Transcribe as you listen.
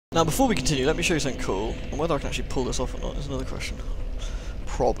Now before we continue, let me show you something cool, and whether I can actually pull this off or not is another question.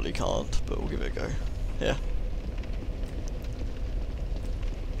 Probably can't, but we'll give it a go. Yeah.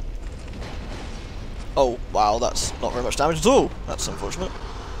 Oh, wow, that's not very much damage at all. That's unfortunate.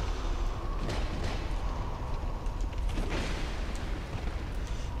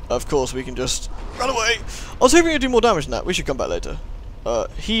 Of course, we can just run away. I was hoping he'd do more damage than that. We should come back later.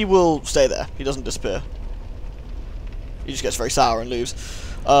 He will stay there. He doesn't disappear. He just gets very sour and leaves.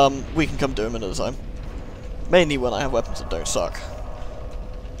 We can come do him another time. Mainly when I have weapons that don't suck.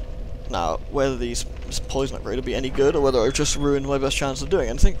 Now, whether this poison upgrade will be any good, or whether I've just ruined my best chance of doing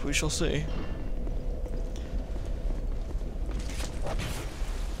anything, we shall see.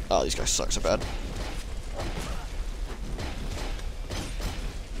 Oh, these guys suck so bad.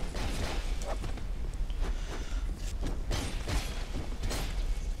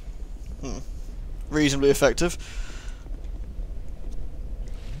 Reasonably effective.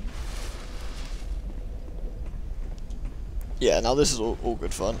 Yeah, now this is all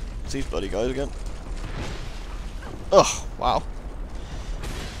good fun. It's these bloody guys again. Oh, wow.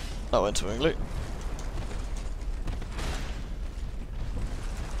 That went swimmingly. I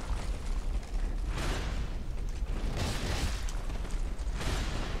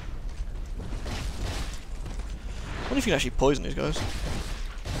wonder if you can actually poison these guys.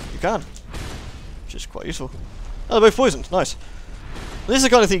 You can. Which is quite useful. Oh, they're both poisoned. Nice. This is the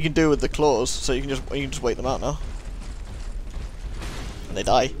kind of thing you can do with the claws, so you can just wait them out now. And they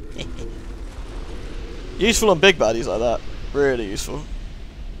die. Useful on big baddies like that. Really useful.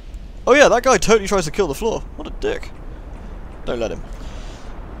 Oh yeah, that guy totally tries to kill the floor. What a dick. Don't let him.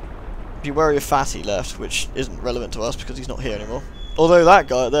 Be wary of Fatty left, which isn't relevant to us because he's not here anymore. Although that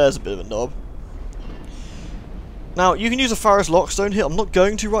guy there's a bit of a knob. Now, you can use a Faris Lockstone here. I'm not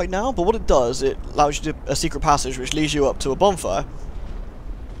going to right now, but what it does, it allows you to a secret passage which leads you up to a bonfire.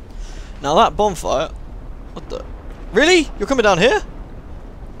 Now that bonfire... What the... Really? You're coming down here?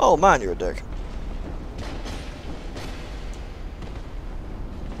 Oh man, you're a dick.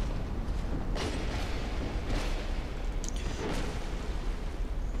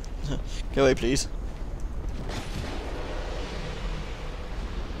 Go away, please.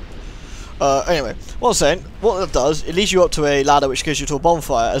 Anyway, what I was saying, what that does, it leads you up to a ladder which goes you to a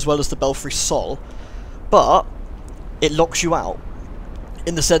bonfire, as well as the Belfry Sol, but it locks you out,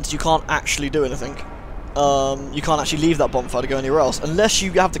 in the sense you can't actually do anything. You can't actually leave that bonfire to go anywhere else, unless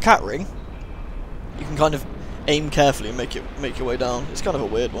you have the cat ring. You can kind of aim carefully and make your way down. It's kind of a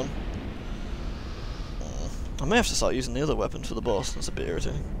weird one. I may have to start using the other weapon for the boss. That's a bit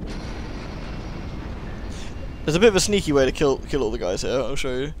irritating. There's a bit of a sneaky way to kill all the guys here. I'll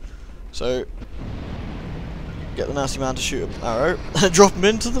show you. So, get the nasty man to shoot an arrow and drop him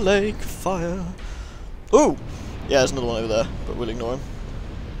into the lake. Fire. Ooh! Yeah, there's another one over there, but we'll ignore him.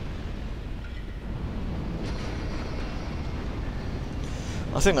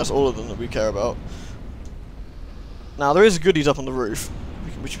 I think that's all of them that we care about. Now, there is goodies up on the roof,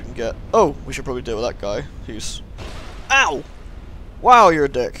 which we can get. Oh, we should probably deal with that guy who's... Ow! Wow, you're a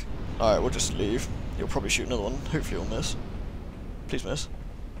dick. Alright, we'll just leave. He'll probably shoot another one. Hopefully he'll miss. Please miss.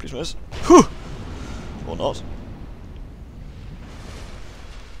 Please miss. Whew! Or not.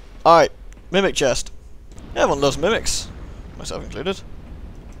 Alright, mimic chest. Everyone loves mimics. Myself included.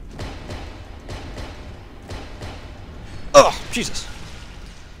 Ugh! Jesus!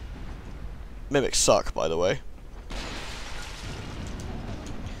 Mimics suck, by the way.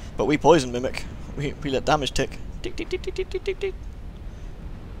 But we poison Mimic. We let damage tick. Tick, tick, tick, tick, tick, tick, tick, tick.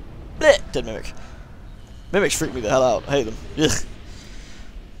 Blech! Dead Mimic. Mimics freak me the hell out. I hate them. Ugh.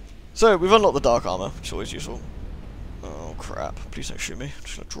 So, we've unlocked the dark armor, which is always useful. Oh, crap. Please don't shoot me. I'm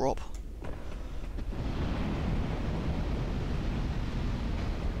just gonna drop.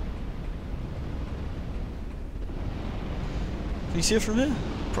 Can you see it from here?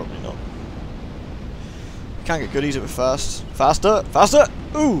 Probably not. Can't get goodies if we're fast. Faster! Faster!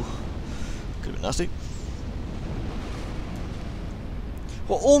 Ooh! Could have been nasty.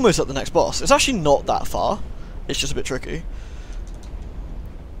 We're almost at the next boss. It's actually not that far. It's just a bit tricky.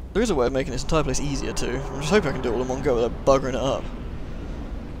 There is a way of making this entire place easier too. I'm just hoping I can do it all in one go without buggering it up.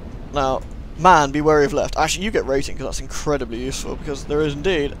 Now, man, be wary of left. Actually, you get rating because that's incredibly useful because there is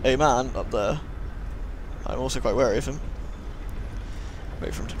indeed a man up there. I'm also quite wary of him.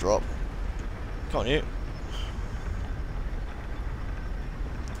 Wait for him to drop. Can't you?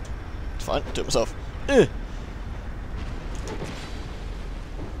 It's fine, I'll do it myself. Ugh.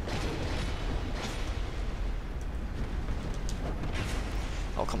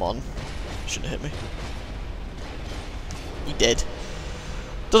 Oh, come on. Shouldn't have hit me. He did.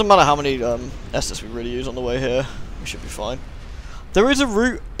 Doesn't matter how many Estus we really use on the way here. We should be fine. There is a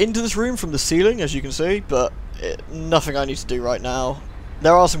route into this room from the ceiling, as you can see, but nothing I need to do right now.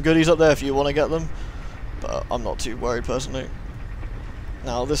 There are some goodies up there if you want to get them, but I'm not too worried personally.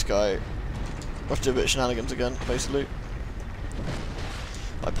 Now this guy, I have to do a bit of shenanigans again, basically,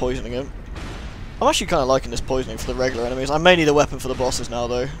 by poisoning him. I'm actually kind of liking this poisoning for the regular enemies. I may need a weapon for the bosses now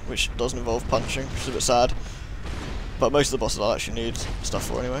though, which doesn't involve punching, which is a bit sad. But most of the bosses I'll actually need stuff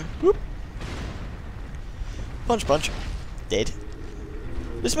for anyway. Whoop. Punch, punch. Dead.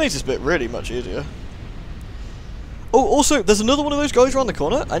 This makes this bit really much easier. Oh, also, there's another one of those guys around the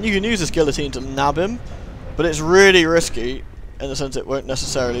corner, and you can use this guillotine to nab him, but it's really risky, in the sense it won't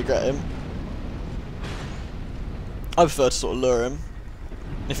necessarily get him. I prefer to sort of lure him.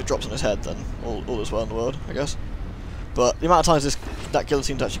 If it drops on his head, then all is well in the world, I guess. But the amount of times that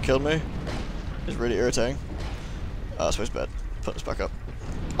guillotine's actually killed me is really irritating. I suppose bed. Put this back up.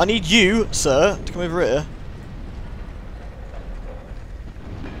 I need you, sir, to come over here.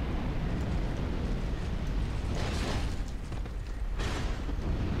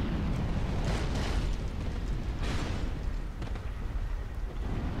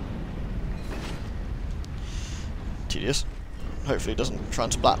 Tedious. Hopefully it doesn't try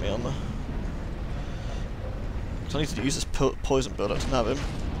and splat me on the... So I need to use this poison build-up to nab him.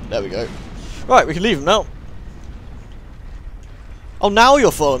 There we go. Right, we can leave him now. Oh, now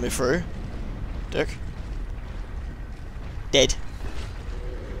you're following me through. Dick. Dead.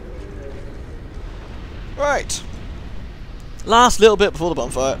 Right. Last little bit before the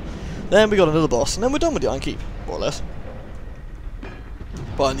bonfire. Then we got another boss, and then we're done with the Iron Keep, more or less.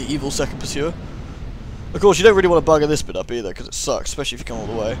 Find the evil second pursuer. Of course, you don't really want to bugger this bit up either, because it sucks, especially if you come all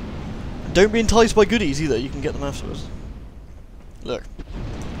the way. And don't be enticed by goodies either, you can get them afterwards. Look.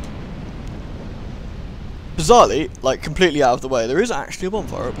 Bizarrely, like completely out of the way, there is actually a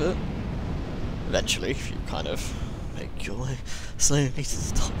bonfire up here. Eventually, if you kind of make your way slowly to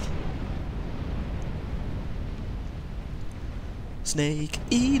stop. Snake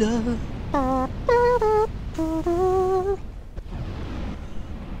Eater.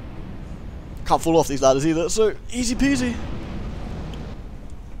 Can't fall off these ladders either, so easy peasy.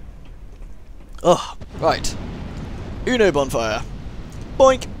 Oh, right. Uno bonfire.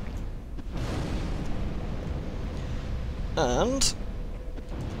 Boink. And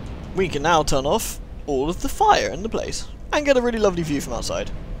we can now turn off all of the fire in the place and get a really lovely view from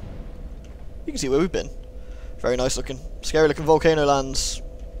outside. You can see where we've been. Very nice looking, scary looking volcano lands,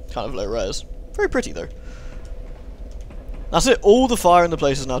 kind of low res. Very pretty though. That's it, all the fire in the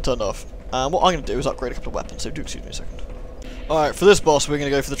place is now turned off. And what I'm going to do is upgrade a couple of weapons, so do excuse me a second. Alright, for this boss we're going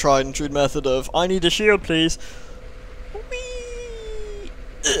to go for the tried and true method of, I need a shield please. Whee!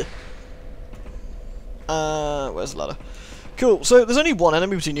 Where's the ladder? Cool, so there's only one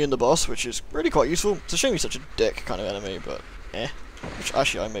enemy between you and the boss, which is really quite useful. It's a shame he's such a dick kind of enemy, but eh. Which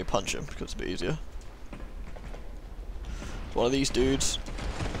actually I may punch him, because it's a bit easier. It's one of these dudes.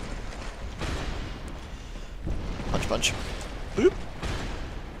 Punch, punch. Boop.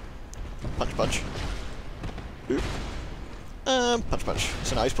 Punch, punch. Boop. Punch, punch.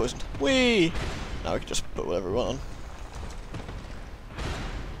 So now he's poisoned. Whee! Now we can just put whatever we want on.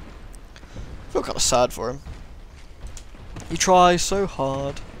 I feel kind of sad for him. He tries so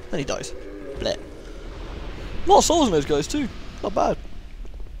hard, then he dies. Bleh. A lot of souls in those guys too. Not bad.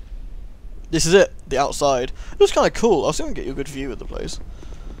 This is it, the outside. It looks kind of cool. I'll see if I can get you a good view of the place.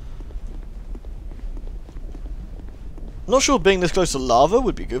 I'm not sure being this close to lava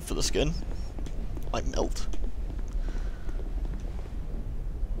would be good for the skin. Might melt.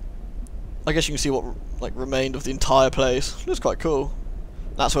 I guess you can see what like remained of the entire place. It looks quite cool.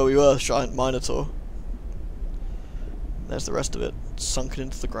 That's where we were, giant Minotaur. There's the rest of it, sunken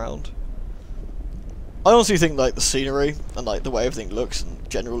into the ground. I honestly think like the scenery and like the way everything looks and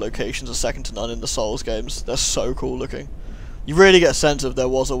general locations are second to none in the Souls games. They're so cool looking. You really get a sense of there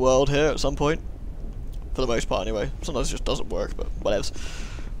was a world here at some point. For the most part anyway. Sometimes it just doesn't work, but whatevs.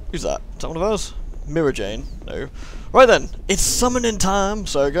 Who's that? Is that one of ours? Mirror Jane? No. Right then, it's summoning time,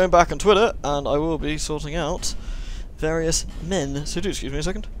 so going back on Twitter and I will be sorting out various men, so do excuse me a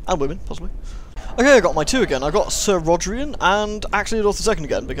second, and women, possibly. Okay, I got my two again. I got Sir Rodrian, and actually Adolf II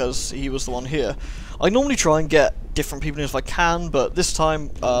again, because he was the one here. I normally try and get different people in if I can, but this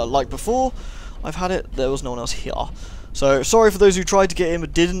time, like before, I've had it, there was no one else here. So, sorry for those who tried to get him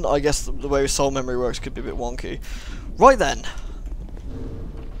but didn't. I guess the way soul memory works could be a bit wonky. Right then.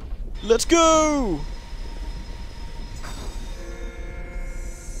 Let's go!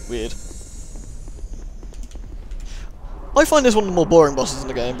 Weird. I find this one of the more boring bosses in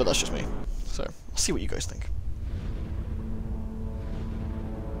the game, but that's just me. So, I'll see what you guys think.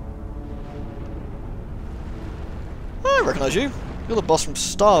 I recognise you. You're the boss from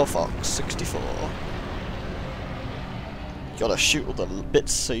Star Fox 64. You gotta shoot all the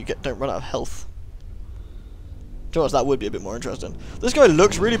bits so you don't run out of health. To be honest, that would be a bit more interesting. This guy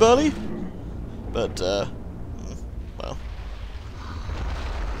looks really burly, but well.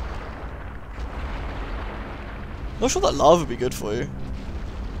 Not sure that lava would be good for you.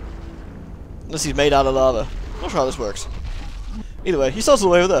 Unless he's made out of lava. Not sure how this works. Either way, he starts all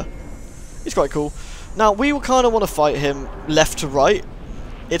the way over there. He's quite cool. Now, we will kind of want to fight him left to right.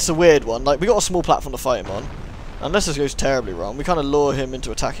 It's a weird one. Like, we got a small platform to fight him on. Unless this goes terribly wrong, we kind of lure him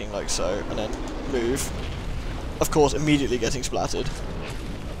into attacking like so, and then move. Of course, immediately getting splattered.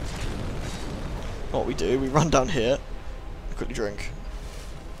 What we do, we run down here, and quickly drink.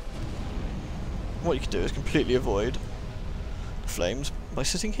 What you can do is completely avoid the flames by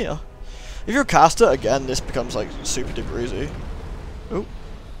sitting here. If you're a caster, again, this becomes like super duper easy. Oh,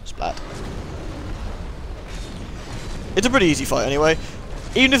 splat. It's a pretty easy fight anyway.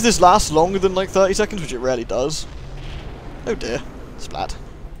 Even if this lasts longer than like 30 seconds, which it rarely does. Oh dear, splat.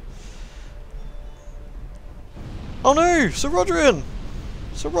 Oh no, Sir Rodrian!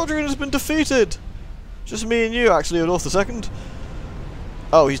 Sir Rodrian has been defeated! Just me and you actually are off the second.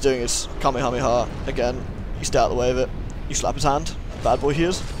 Oh, he's doing his Kamehameha again. You stay out of the way of it. You slap his hand. Bad boy he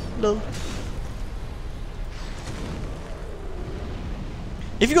is. No.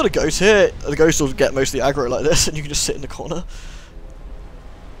 If you've got a ghost here, the ghost will get most of the aggro like this, and you can just sit in the corner.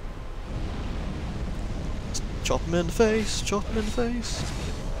 Chop him in the face, chop him in the face.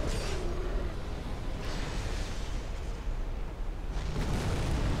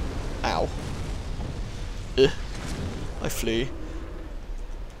 Ow. Ugh. I flee.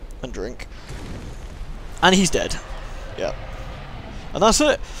 And drink. And he's dead. Yeah. And that's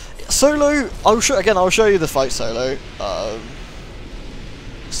it. Solo, I'll show you the fight solo.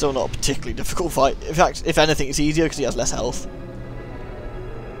 Still not a particularly difficult fight. In fact, if anything, it's easier because he has less health.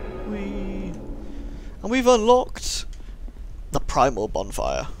 And we've unlocked the primal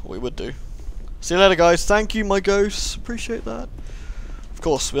bonfire. We would do. See you later, guys. Thank you, my ghosts. Appreciate that. Of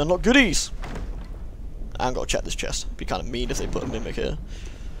course, we unlock goodies. And gotta check this chest. It'd be kind of mean if they put a mimic here.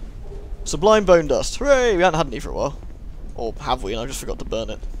 Sublime bone dust. Hooray! We haven't had any for a while. Or have we? And I just forgot to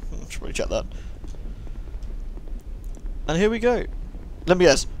burn it. Should probably check that. And here we go. Let me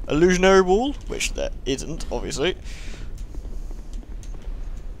guess. Illusionary wall, which there isn't, obviously.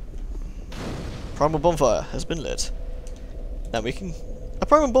 Primal bonfire has been lit. Now we can... A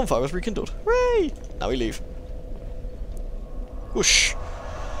primal bonfire was rekindled. Hooray! Now we leave. Whoosh.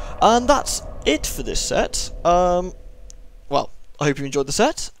 And that's it for this set. Well, I hope you enjoyed the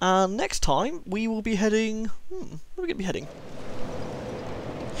set. And next time we will be heading... where are we going to be heading?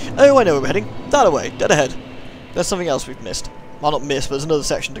 Oh, I know where we're heading. That away. Dead ahead. There's something else we've missed. Well, not missed, but there's another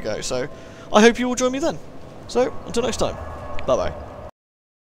section to go. So I hope you will join me then. So, until next time. Bye-bye.